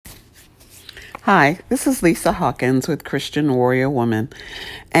Hi, this is Lisa Hawkins with Christian Warrior Woman,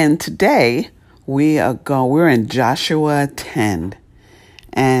 and today we're in Joshua 10,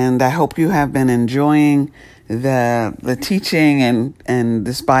 and I hope you have been enjoying the teaching and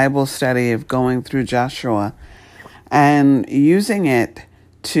this Bible study of going through Joshua and using it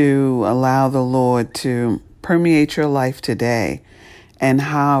to allow the Lord to permeate your life today and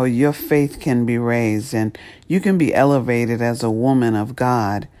how your faith can be raised and you can be elevated as a woman of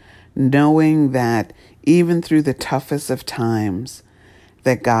God, knowing that even through the toughest of times,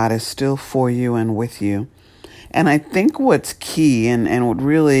 that God is still for you and with you. And I think what's key and what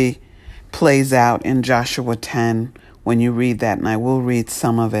really plays out in Joshua 10 when you read that, and I will read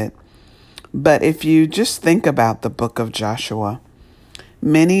some of it, but if you just think about the book of Joshua,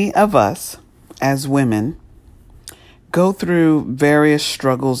 many of us as women go through various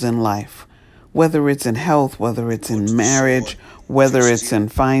struggles in life, whether it's in health, whether it's in marriage, whether it's in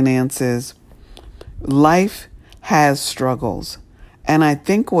finances. Life has struggles. And I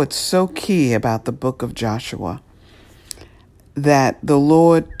think what's so key about the book of Joshua, that the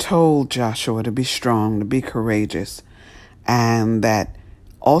Lord told Joshua to be strong, to be courageous, and that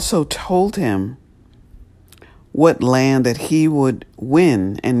also told him what land that he would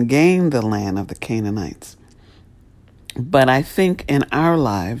win and gain the land of the Canaanites. But I think in our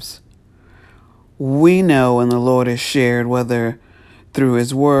lives, we know, and the Lord has shared, whether through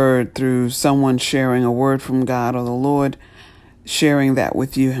his word, through someone sharing a word from God, or the Lord sharing that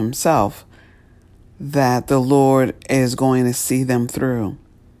with you himself, that the Lord is going to see them through.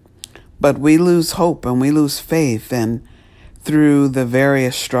 But we lose hope and we lose faith and through the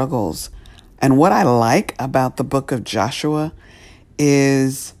various struggles. And what I like about the book of Joshua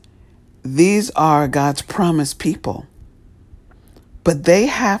is these are God's promised people. But they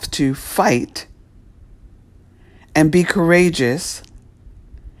have to fight and be courageous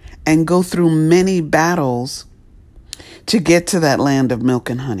and go through many battles to get to that land of milk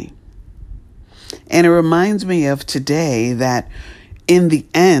and honey. And it reminds me of today that in the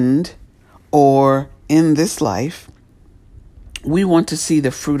end, or in this life, we want to see the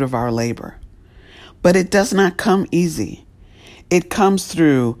fruit of our labor. But it does not come easy. It comes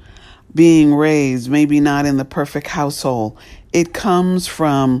through being raised, maybe not in the perfect household. It comes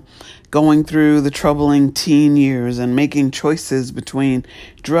from going through the troubling teen years and making choices between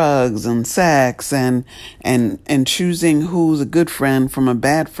drugs and sex and choosing who's a good friend from a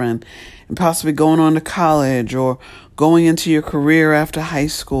bad friend, and possibly going on to college or going into your career after high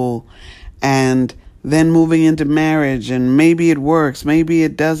school and then moving into marriage. And maybe it works, maybe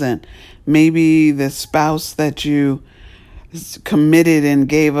it doesn't. Maybe the spouse that you committed and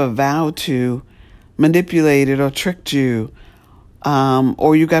gave a vow to manipulated or tricked you.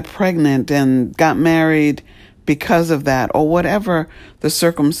 Or you got pregnant and got married because of that, or whatever the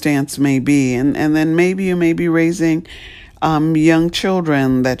circumstance may be. And then maybe you may be raising young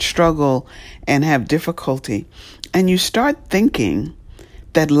children that struggle and have difficulty. And you start thinking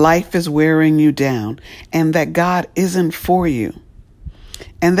that life is wearing you down and that God isn't for you.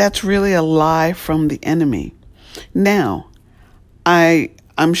 And that's really a lie from the enemy. Now,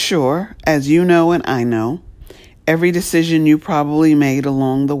 I'm sure, as you know and I know, every decision you probably made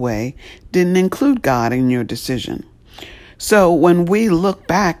along the way didn't include God in your decision. So when we look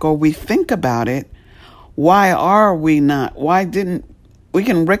back or we think about it, we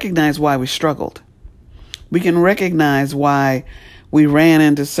can recognize why we struggled. We can recognize why we ran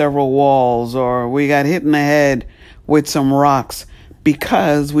into several walls or we got hit in the head with some rocks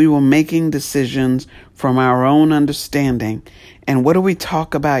because we were making decisions from our own understanding. And what did we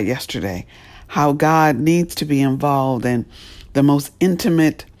talk about yesterday? How God needs to be involved in the most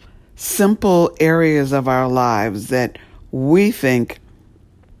intimate, simple areas of our lives that we think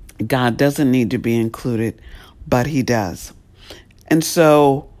God doesn't need to be included, but he does. And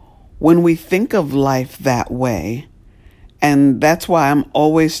so when we think of life that way, and that's why I'm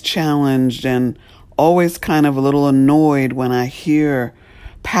always challenged and always kind of a little annoyed when I hear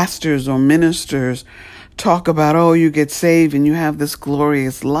pastors or ministers talk about, oh, you get saved and you have this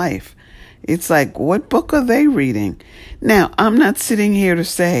glorious life. It's like, what book are they reading? Now, I'm not sitting here to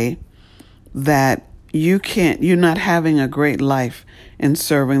say that you're not having a great life in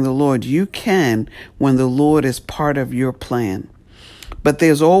serving the Lord. You can when the Lord is part of your plan. But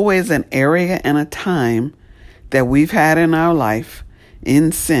there's always an area and a time that we've had in our life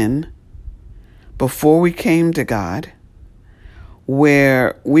in sin before we came to God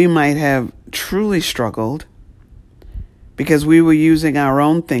where we might have truly struggled because we were using our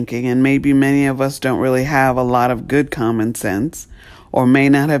own thinking, and maybe many of us don't really have a lot of good common sense or may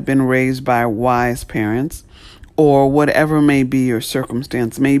not have been raised by wise parents or whatever may be your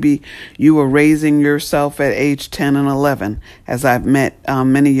circumstance. Maybe you were raising yourself at age 10 and 11, as I've met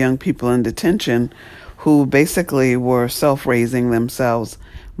many young people in detention who basically were self-raising themselves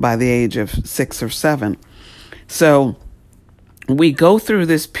by the age of 6 or 7. So we go through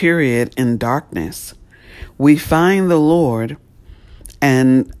this period in darkness. We find the Lord,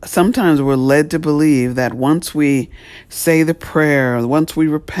 and sometimes we're led to believe that once we say the prayer, once we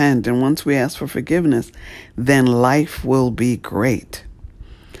repent, and once we ask for forgiveness, then life will be great.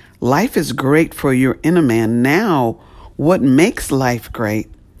 Life is great for your inner man. Now, what makes life great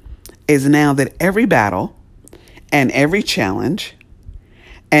is now that every battle and every challenge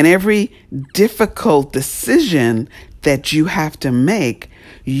and every difficult decision that you have to make,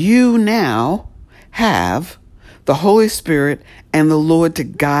 you now have the Holy Spirit and the Lord to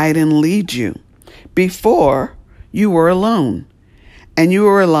guide and lead you. Before, you were alone and you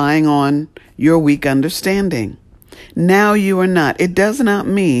were relying on your weak understanding. Now you are not. It does not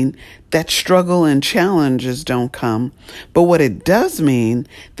mean that struggle and challenges don't come, but what it does mean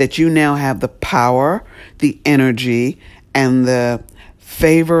that you now have the power, the energy, and the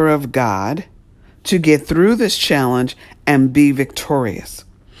favor of God to get through this challenge and be victorious.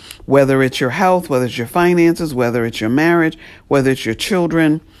 Whether it's your health, whether it's your finances, whether it's your marriage, whether it's your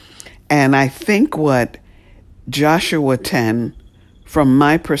children. And I think what Joshua 10, from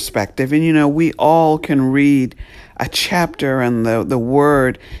my perspective, and we all can read a chapter and the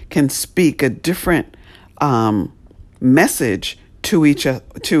word can speak a different message to each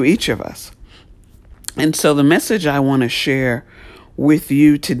of us. And so the message I want to share with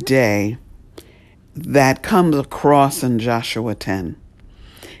you today that comes across in Joshua 10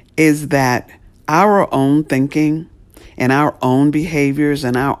 is that our own thinking and our own behaviors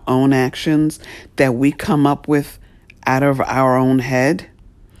and our own actions that we come up with out of our own head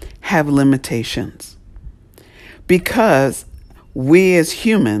have limitations. Because we as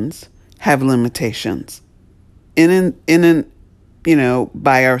humans have limitations. By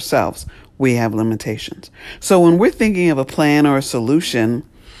ourselves, we have limitations. So when we're thinking of a plan or a solution,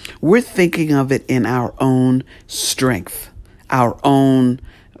 we're thinking of it in our own strength, our own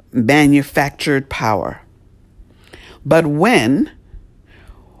manufactured power. But when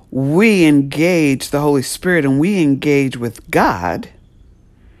we engage the Holy Spirit and we engage with God,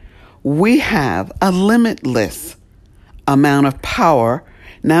 we have a limitless amount of power,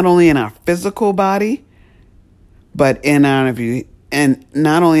 not only in our physical body, but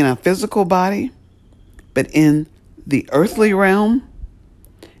not only in our physical body, but in the earthly realm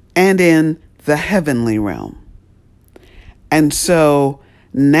and in the heavenly realm. And so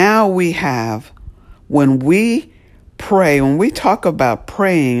now we have, when we pray, when we talk about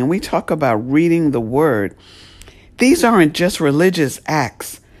praying and we talk about reading the word, these aren't just religious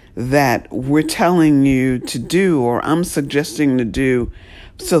acts that we're telling you to do or I'm suggesting to do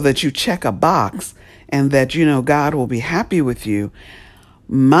so that you check a box and that, God will be happy with you.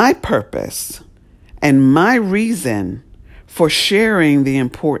 My purpose and my reason for sharing the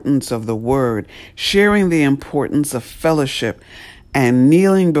importance of the word, sharing the importance of fellowship, and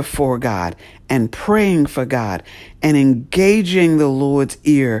kneeling before God and praying for God and engaging the Lord's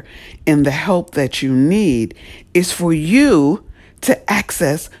ear in the help that you need is for you to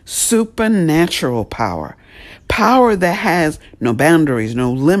access supernatural power, power that has no boundaries,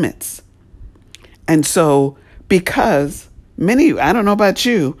 no limits. And so, because I don't know about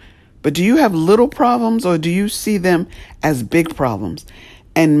you, but do you have little problems or do you see them as big problems?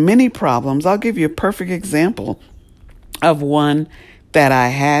 And many problems, I'll give you a perfect example of one that I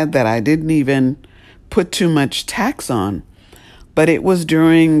had that I didn't even put too much tax on. But it was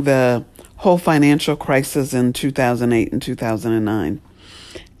during the whole financial crisis in 2008 and 2009.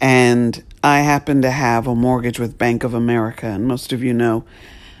 And I happened to have a mortgage with Bank of America. And most of you know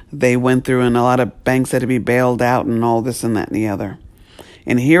they went through and a lot of banks had to be bailed out and all this and that and the other.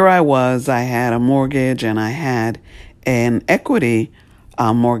 And here I had a mortgage and I had an equity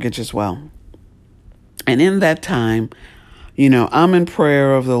mortgage as well. And in that time, I'm in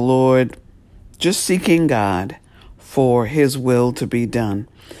prayer of the Lord, just seeking God for his will to be done.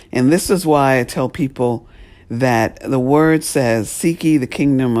 And this is why I tell people that the word says, seek ye the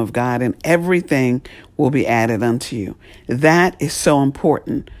kingdom of God and everything will be added unto you. That is so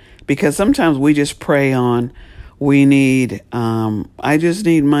important because sometimes we just pray on, I just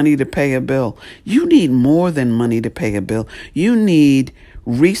need money to pay a bill. You need more than money to pay a bill. You need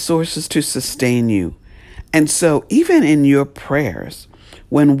resources to sustain you. And so even in your prayers,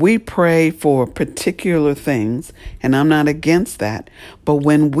 when we pray for particular things, and I'm not against that, but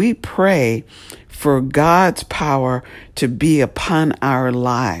when we pray for God's power to be upon our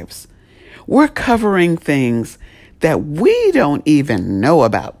lives, We're covering things that we don't even know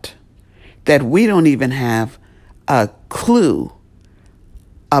about, that we don't even have a clue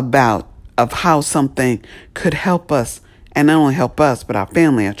about of how something could help us, and not only help us, but our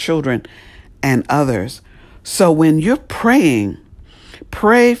family, our children, and others. So when you're praying,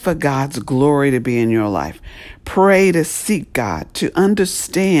 pray for God's glory to be in your life. Pray to seek God, to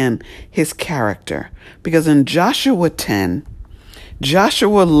understand his character. Because in Joshua 10,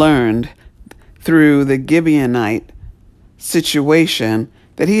 Joshua learned through the Gibeonite situation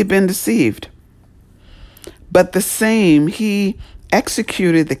that he had been deceived. But the same, he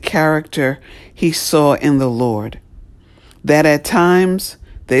executed the character he saw in the Lord. That at times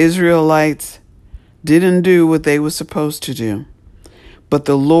the Israelites didn't do what they were supposed to do, but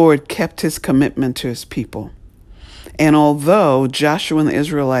the Lord kept his commitment to his people. And although Joshua and the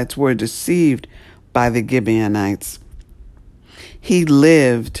Israelites were deceived by the Gibeonites, he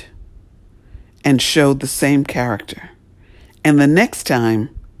lived and showed the same character. And the next time,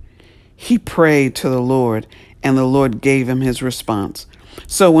 he prayed to the Lord, and the Lord gave him his response.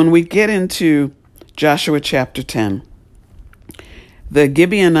 So when we get into Joshua chapter 10, the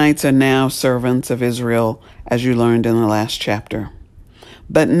Gibeonites are now servants of Israel, as you learned in the last chapter.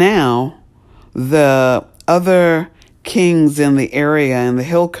 But now the other kings in the area, in the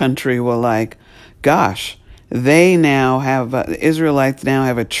hill country, were like, gosh, they now have, the Israelites now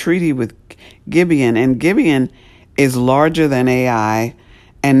have a treaty with Gibeon, and Gibeon is larger than Ai,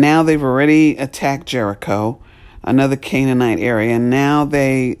 and now they've already attacked Jericho, another Canaanite area, and now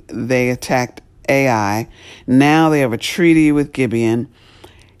they attacked Ai. Now they have a treaty with Gibeon.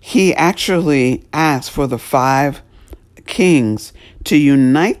 He actually asked for the 5 kings to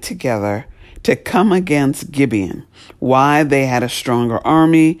unite together to come against Gibeon. Why? They had a stronger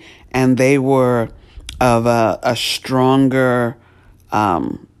army, and they were of a stronger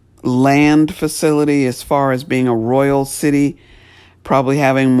land facility as far as being a royal city, probably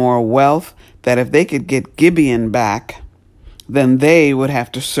having more wealth, that if they could get Gibeon back, then they would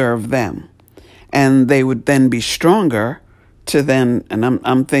have to serve them. And they would then be stronger to then, and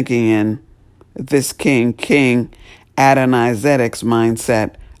I'm thinking in this King Adonizedek's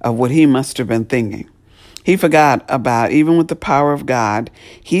mindset of what he must have been thinking. He forgot about, even with the power of God,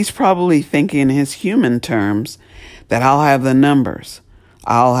 he's probably thinking in his human terms that I'll have the numbers.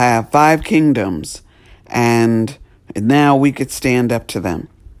 I'll have 5 kingdoms, and now we could stand up to them.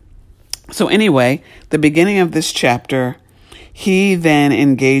 So anyway, the beginning of this chapter, he then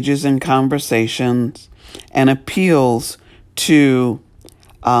engages in conversations and appeals to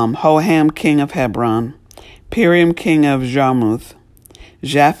Hoham, king of Hebron, Piriam, king of Jarmuth,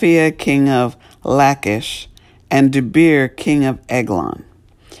 Japhia, king of Lachish, and Debir, king of Eglon.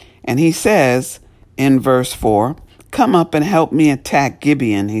 And he says in verse 4, "Come up and help me attack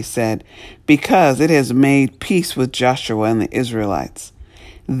Gibeon," he said, "because it has made peace with Joshua and the Israelites."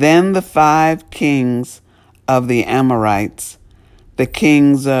 Then the 5 kings of the Amorites, the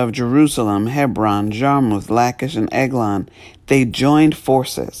kings of Jerusalem, Hebron, Jarmuth, Lachish, and Eglon, they joined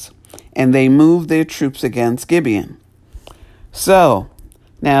forces, and they moved their troops against Gibeon. So,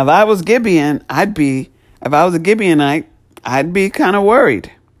 now if I was Gibeon, if I was a Gibeonite, I'd be kind of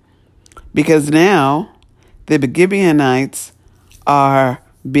worried. Because now the Gibeonites are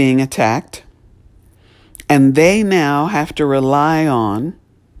being attacked, and they now have to rely on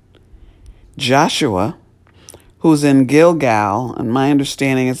Joshua, who's in Gilgal, and my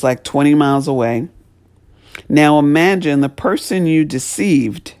understanding is like 20 miles away. Now imagine the person you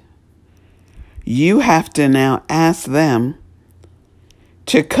deceived. You have to now ask them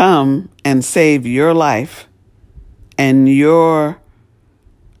to come and save your life and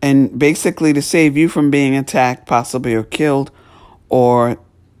basically to save you from being attacked, possibly, or killed, or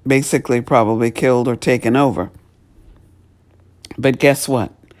basically probably killed or taken over. But guess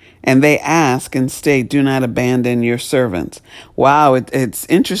what? And they ask and state, "Do not abandon your servants." Wow, it's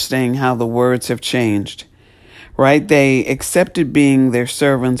interesting how the words have changed, right? They accepted being their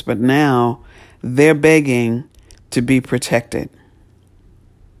servants, but now they're begging to be protected.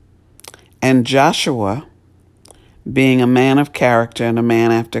 And Joshua, being a man of character and a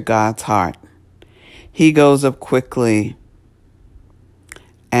man after God's heart, he goes up quickly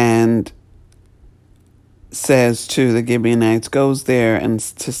and says to the Gibeonites, goes there and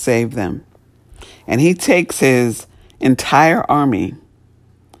to save them. And he takes his entire army,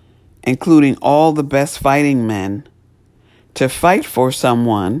 including all the best fighting men, to fight for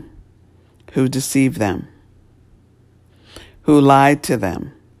someone who deceived them, who lied to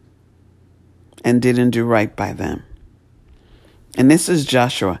them, and didn't do right by them. And this is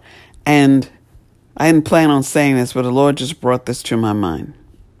Joshua. And I didn't plan on saying this, but the Lord just brought this to my mind.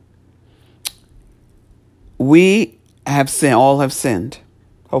 We have sinned, all have sinned.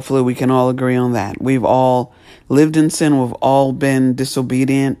 Hopefully we can all agree on that. We've all lived in sin. We've all been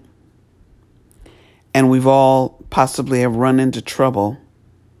disobedient. And we've all possibly have run into trouble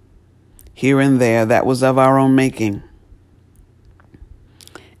here and there that was of our own making.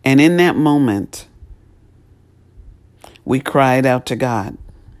 And in that moment, we cried out to God.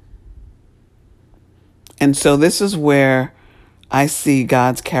 And so this is where I see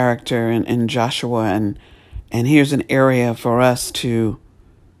God's character in Joshua. And here's an area for us to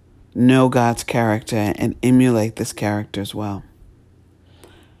know God's character and emulate this character as well.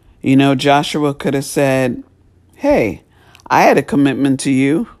 You know, Joshua could have said, hey, I had a commitment to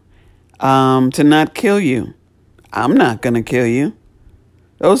you to not kill you. I'm not going to kill you.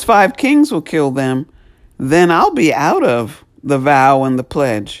 Those 5 kings will kill them. Then I'll be out of the vow and the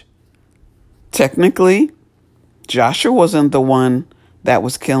pledge. Technically, Joshua wasn't the one that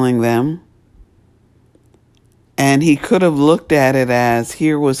was killing them. And he could have looked at it as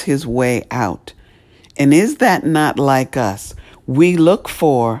here was his way out. And is that not like us? We look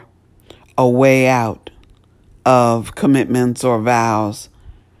for a way out of commitments or vows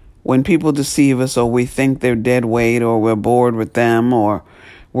when people deceive us, or we think they're dead weight, or we're bored with them, or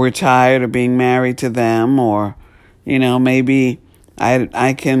we're tired of being married to them, or, you know, maybe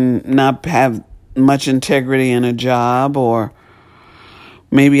I can not have much integrity in a job, or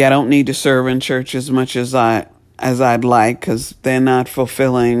maybe I don't need to serve in church as much as I'd like because they're not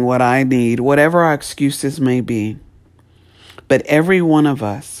fulfilling what I need, whatever our excuses may be. But every one of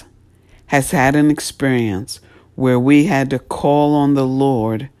us has had an experience where we had to call on the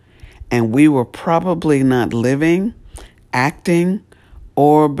Lord, and we were probably not living, acting,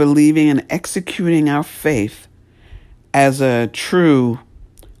 or believing and executing our faith as a true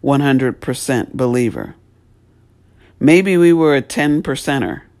 100% believer. Maybe we were a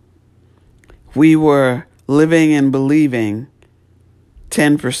 10%er. We were living and believing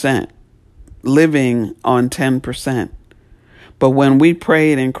 10%, living on 10%. But when we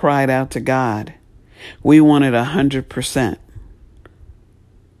prayed and cried out to God, we wanted 100%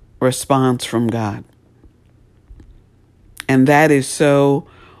 response from God. And that is so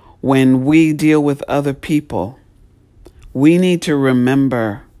when we deal with other people, we need to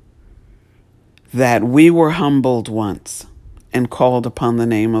remember that we were humbled once and called upon the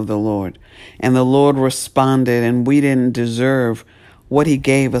name of the Lord. And the Lord responded, and we didn't deserve what he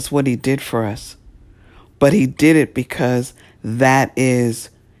gave us, what he did for us. But he did it because that is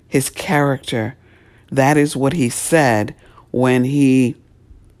his character. That is what he said when he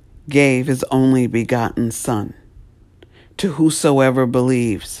gave his only begotten Son to whosoever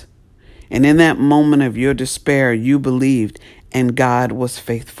believes. And in that moment of your despair, you believed, and God was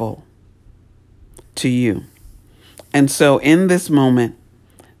faithful to you. And so in this moment,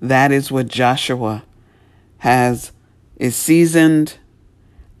 that is what Joshua is seasoned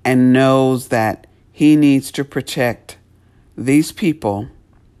and knows that he needs to protect these people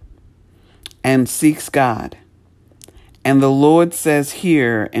and seeks God. And the Lord says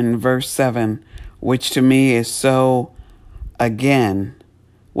here in verse 7, which to me is so, again,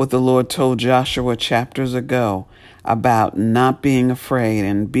 what the Lord told Joshua chapters ago about not being afraid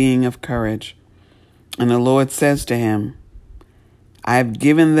and being of courage. And the Lord says to him, I have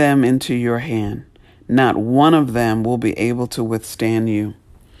given them into your hand. Not one of them will be able to withstand you.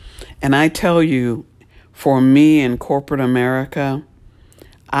 And I tell you, for me in corporate America,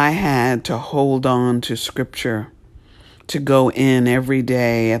 I had to hold on to Scripture to go in every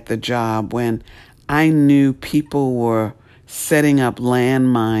day at the job when I knew people were setting up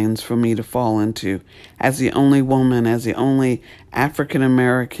landmines for me to fall into as the only woman, as the only African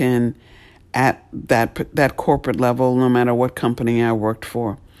American at that corporate level, no matter what company I worked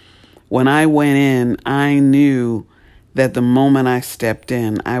for. When I went in, I knew that the moment I stepped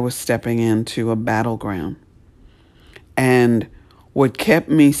in, I was stepping into a battleground. And what kept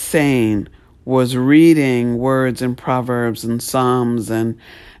me sane was reading words in Proverbs and Psalms and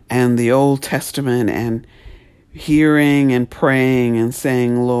the Old Testament, and hearing and praying and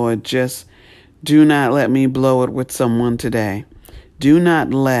saying, Lord, just do not let me blow it with someone today. Do not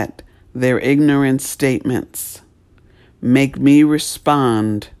let their ignorant statements make me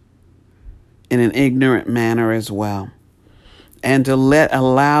respond in an ignorant manner as well. And to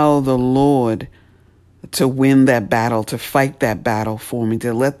allow the Lord to win that battle, to fight that battle for me,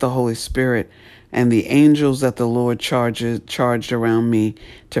 to let the Holy Spirit and the angels that the Lord charged around me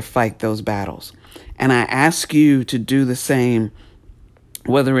to fight those battles. And I ask you to do the same,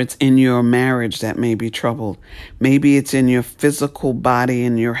 whether it's in your marriage that may be troubled, maybe it's in your physical body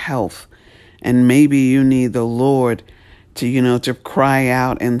and your health, and maybe you need the Lord to cry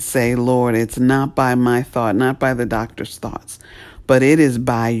out and say, Lord, it's not by my thought, not by the doctor's thoughts, but it is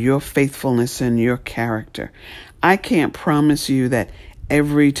by your faithfulness and your character. I can't promise you that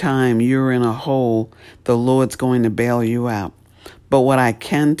every time you're in a hole, the Lord's going to bail you out. But what I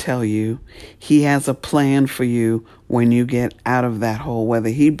can tell you, he has a plan for you when you get out of that hole. Whether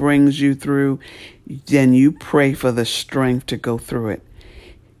he brings you through, then you pray for the strength to go through it.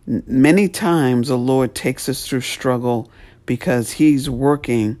 Many times the Lord takes us through struggle because he's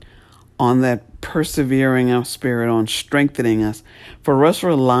working on that persevering our spirit, on strengthening us, for us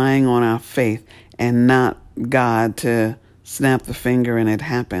relying on our faith and not God to snap the finger and it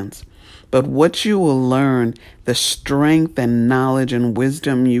happens. But what you will learn, the strength and knowledge and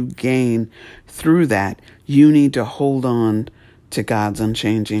wisdom you gain through that, you need to hold on to God's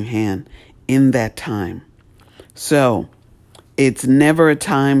unchanging hand in that time. So it's never a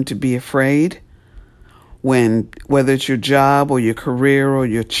time to be afraid whether it's your job or your career or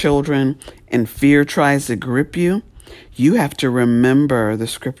your children and fear tries to grip you. You have to remember the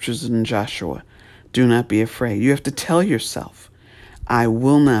scriptures in Joshua. Do not be afraid. You have to tell yourself, I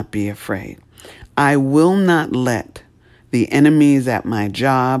will not be afraid. I will not let the enemies at my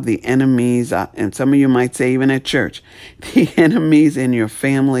job, the enemies, and some of you might say even at church, the enemies in your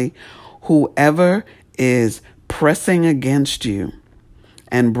family, whoever is pressing against you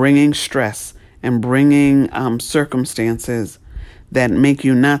and bringing stress and bringing circumstances that make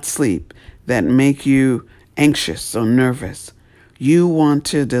you not sleep, that make you anxious or nervous, you want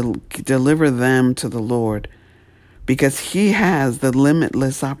to deliver them to the Lord, because he has the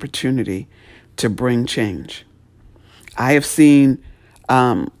limitless opportunity to bring change. I have seen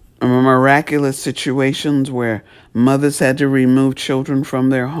miraculous situations where mothers had to remove children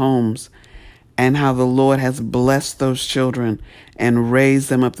from their homes, and how the Lord has blessed those children and raised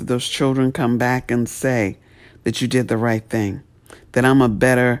them up, that those children come back and say that you did the right thing, that I'm a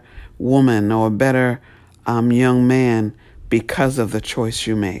better woman or a better young man because of the choice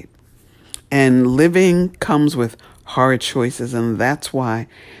you made. And living comes with hard choices, and that's why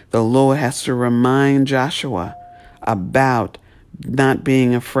the Lord has to remind Joshua about not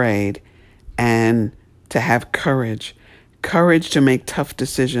being afraid and to have courage to make tough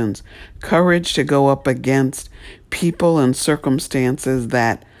decisions, courage to go up against people and circumstances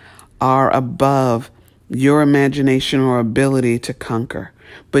that are above your imagination or ability to conquer.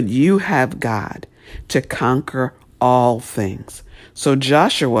 But you have God to conquer all things. So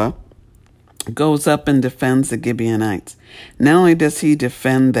Joshua goes up and defends the Gibeonites. Not only does he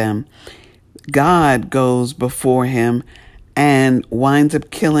defend them, God goes before him and winds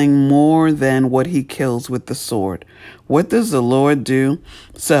up killing more than what he kills with the sword. What does the Lord do?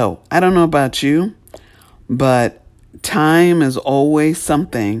 So, I don't know about you, but time is always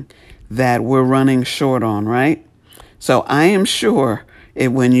something that we're running short on, right? So I am sure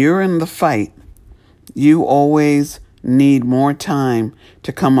when you're in the fight, you always need more time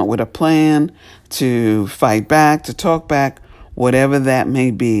to come up with a plan, to fight back, to talk back, whatever that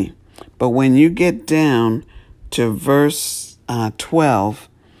may be. But when you get down to verse 12,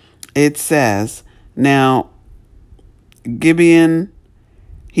 it says, now Joshua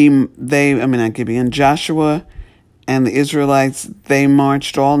and the Israelites, they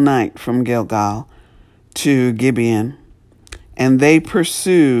marched all night from Gilgal to Gibeon, and they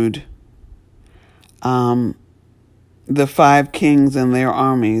pursued the 5 kings and their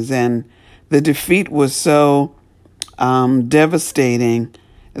armies, and the defeat was so devastating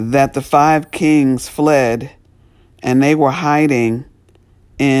that the 5 kings fled, and they were hiding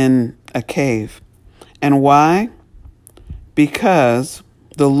in a cave. And why? Because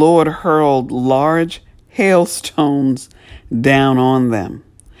the Lord hurled large hailstones down on them,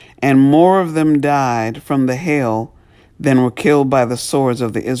 and more of them died from the hail than were killed by the swords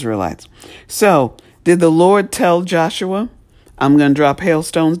of the Israelites. So, did the Lord tell Joshua, I'm going to drop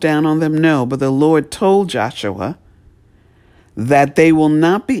hailstones down on them? No, but the Lord told Joshua that they will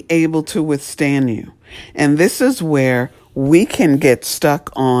not be able to withstand you. And this is where we can get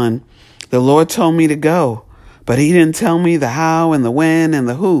stuck on, the Lord told me to go, but he didn't tell me the how and the when and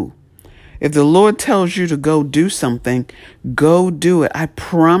the who. If the Lord tells you to go do something, go do it. I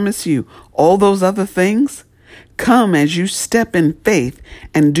promise you, all those other things come as you step in faith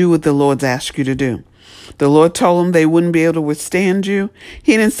and do what the Lord's asked you to do. The Lord told them they wouldn't be able to withstand you.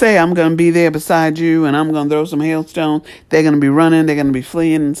 He didn't say, I'm going to be there beside you and I'm going to throw some hailstones. They're going to be running. They're going to be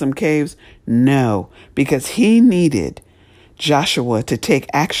fleeing in some caves. No, because he needed Joshua to take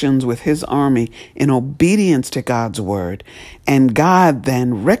actions with his army in obedience to God's word. And God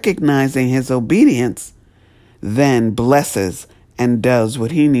then, recognizing his obedience, then blesses and does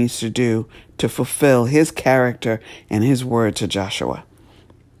what he needs to do to fulfill his character and his word to Joshua.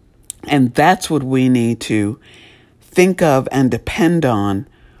 And that's what we need to think of and depend on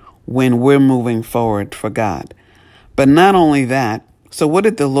when we're moving forward for God. But not only that, so what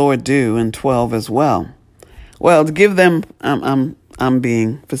did the Lord do in 12 as well? Well, to give them, I'm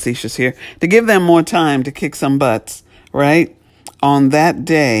being facetious here, to give them more time to kick some butts, right? On that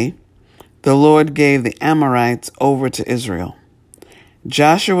day, the Lord gave the Amorites over to Israel.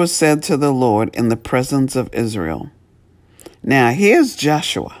 Joshua said to the Lord in the presence of Israel. Now, here's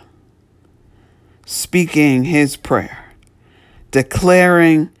Joshua speaking his prayer,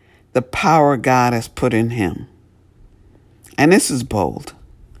 declaring the power God has put in him. And this is bold.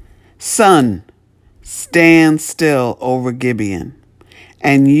 Sun, stand still over Gibeon,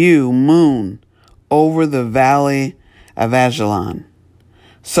 and you, moon, over the valley of Ajalon.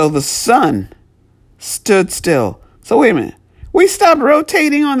 So the sun stood still. So wait a minute. We stopped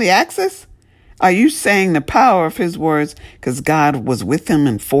rotating on the axis? Are you saying the power of his words, because God was with him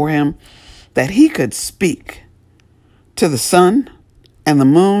and for him, that he could speak to the sun and the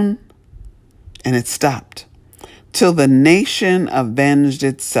moon, and it stopped, till the nation avenged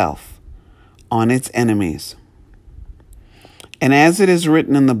itself on its enemies? And as it is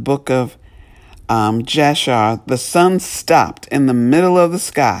written in the book of Jashar, the sun stopped in the middle of the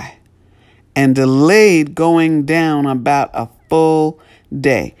sky and delayed going down about a full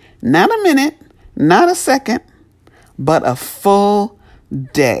day. Not a minute, not a second, but a full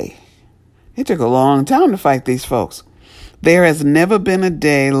day. It took a long time to fight these folks. There has never been a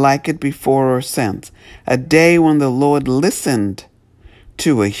day like it before or since, a day when the Lord listened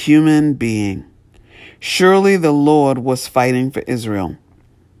to a human being. Surely the Lord was fighting for Israel.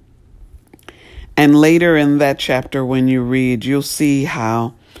 And later in that chapter, when you read, you'll see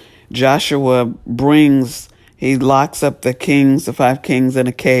how Joshua he locks up the kings, the 5 kings in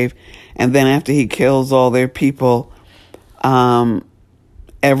a cave. And then after he kills all their people,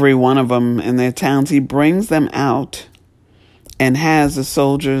 every one of them in their towns, he brings them out and has the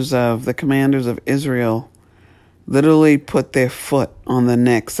soldiers of the commanders of Israel literally put their foot on the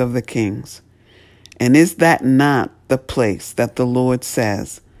necks of the kings. And is that not the place that the Lord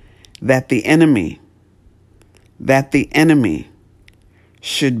says that the enemy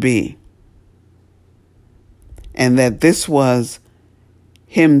should be? And that this was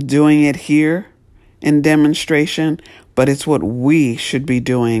him doing it here in demonstration, but it's what we should be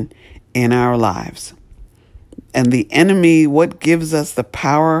doing in our lives. And the enemy, what gives us the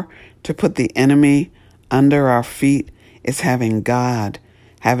power to put the enemy under our feet is having God,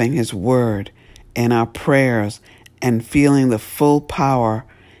 having his word, and our prayers, and feeling the full power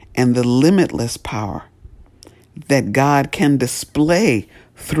and the limitless power that God can display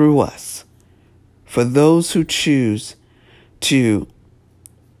through us for those who choose to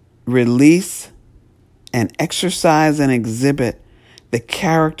release and exercise and exhibit the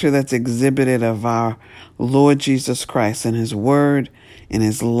character that's exhibited of our Lord Jesus Christ in his word, in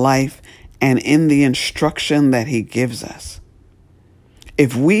his life, and in the instruction that he gives us.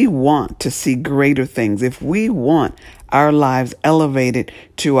 If we want to see greater things, if we want our lives elevated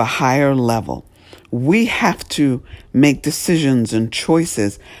to a higher level, we have to make decisions and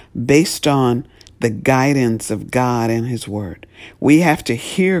choices based on the guidance of God and his word. We have to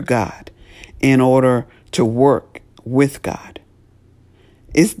hear God in order to work with God.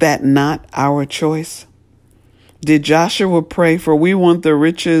 Is that not our choice? Did Joshua pray for, we want the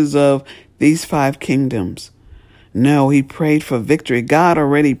riches of these 5 kingdoms? No, he prayed for victory. God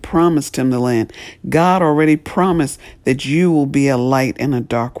already promised him the land. God already promised that you will be a light in a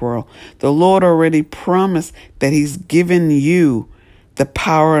dark world. The Lord already promised that he's given you the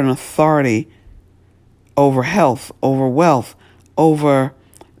power and authority over health, over wealth, over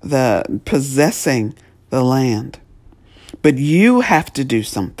the possessing the land. But you have to do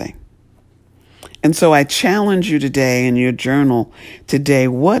something. And so I challenge you today in your journal today,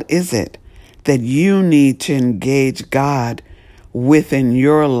 what is it that you need to engage God with in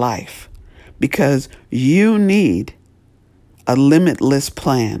your life? Because you need a limitless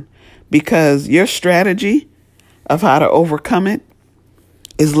plan, because your strategy of how to overcome it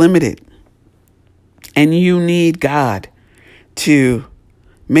is limited. And you need God to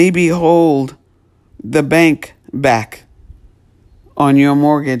maybe hold the bank back on your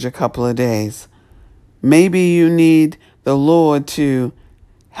mortgage a couple of days. Maybe you need the Lord to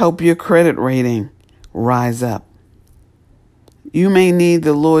help your credit rating rise up. You may need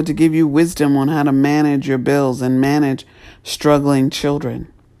the Lord to give you wisdom on how to manage your bills and manage struggling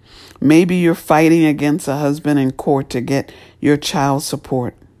children. Maybe you're fighting against a husband in court to get your child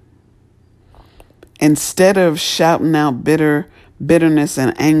support. Instead of shouting out bitterness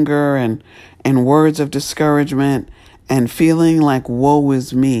and anger and words of discouragement and feeling like woe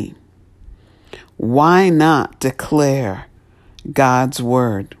is me, why not declare God's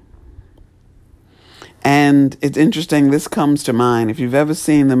word? And it's interesting, this comes to mind. If you've ever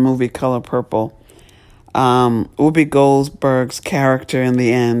seen the movie Color Purple, Whoopi Goldberg's character in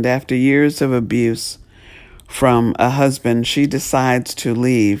the end, after years of abuse from a husband, she decides to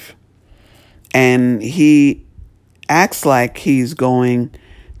leave. And he acts like he's going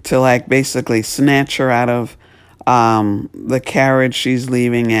to basically snatch her out of the carriage she's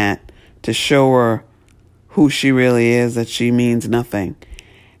leaving at to show her who she really is, that she means nothing.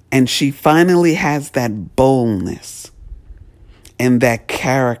 And she finally has that boldness and that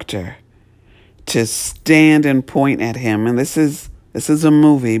character to stand and point at him. And this is a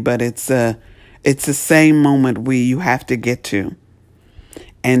movie, but it's the same moment you have to get to.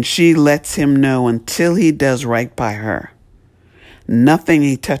 And she lets him know until he does right by her, nothing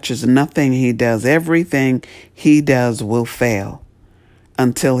he touches, nothing he does, everything he does will fail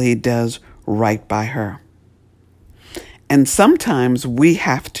until he does right by her. And sometimes we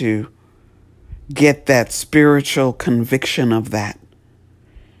have to get that spiritual conviction of that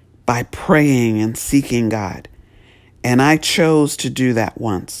by praying and seeking God. And I chose to do that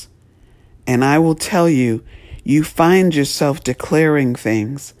once. And I will tell you, you find yourself declaring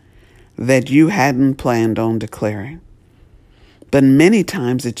things that you hadn't planned on declaring. But many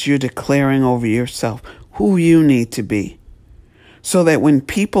times it's you declaring over yourself who you need to be, so that when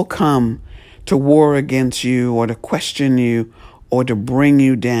people come to war against you or to question you or to bring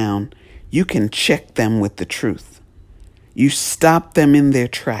you down, you can check them with the truth. You stop them in their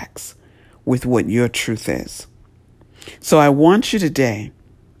tracks with what your truth is. So I want you today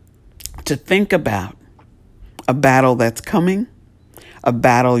to think about a battle that's coming, a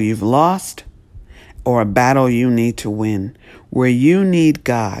battle you've lost, or a battle you need to win, where you need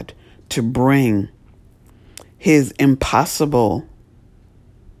God to bring his impossible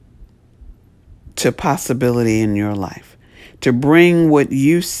to possibility in your life, to bring what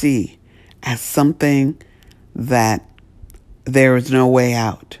you see as something that there is no way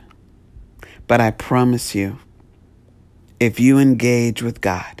out. But I promise you, if you engage with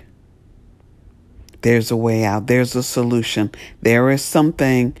God, there's a way out. There's a solution. There is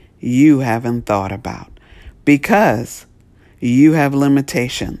something you haven't thought about because you have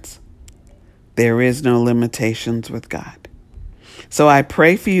limitations. There is no limitations with God. So I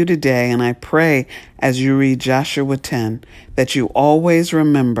pray for you today, and I pray as you read Joshua 10 that you always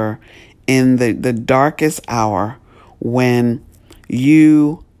remember in the darkest hour when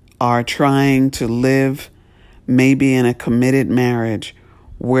you are trying to live maybe in a committed marriage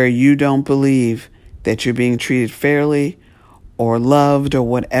where you don't believe that you're being treated fairly or loved or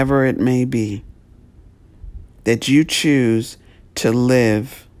whatever it may be, that you choose to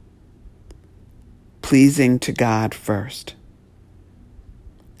live pleasing to God first,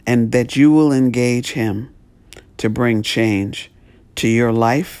 and that you will engage him to bring change to your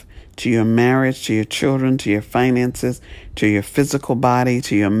life, to your marriage, to your children, to your finances, to your physical body,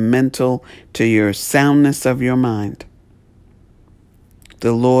 to your mental, to your soundness of your mind.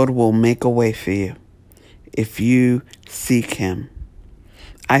 The Lord will make a way for you if you seek him.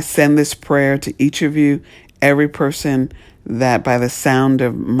 I send this prayer to each of you, every person that by the sound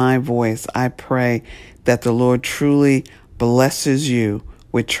of my voice, I pray that the Lord truly blesses you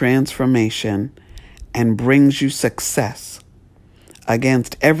with transformation and brings you success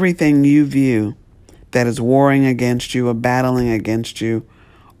against everything you view that is warring against you or battling against you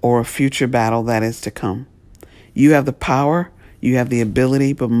or a future battle that is to come. You have the power, you have the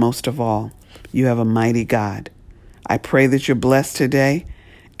ability, but most of all, you have a mighty God. I pray that you're blessed today,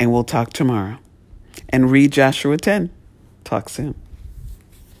 and we'll talk tomorrow. And read Joshua 10. Talk soon.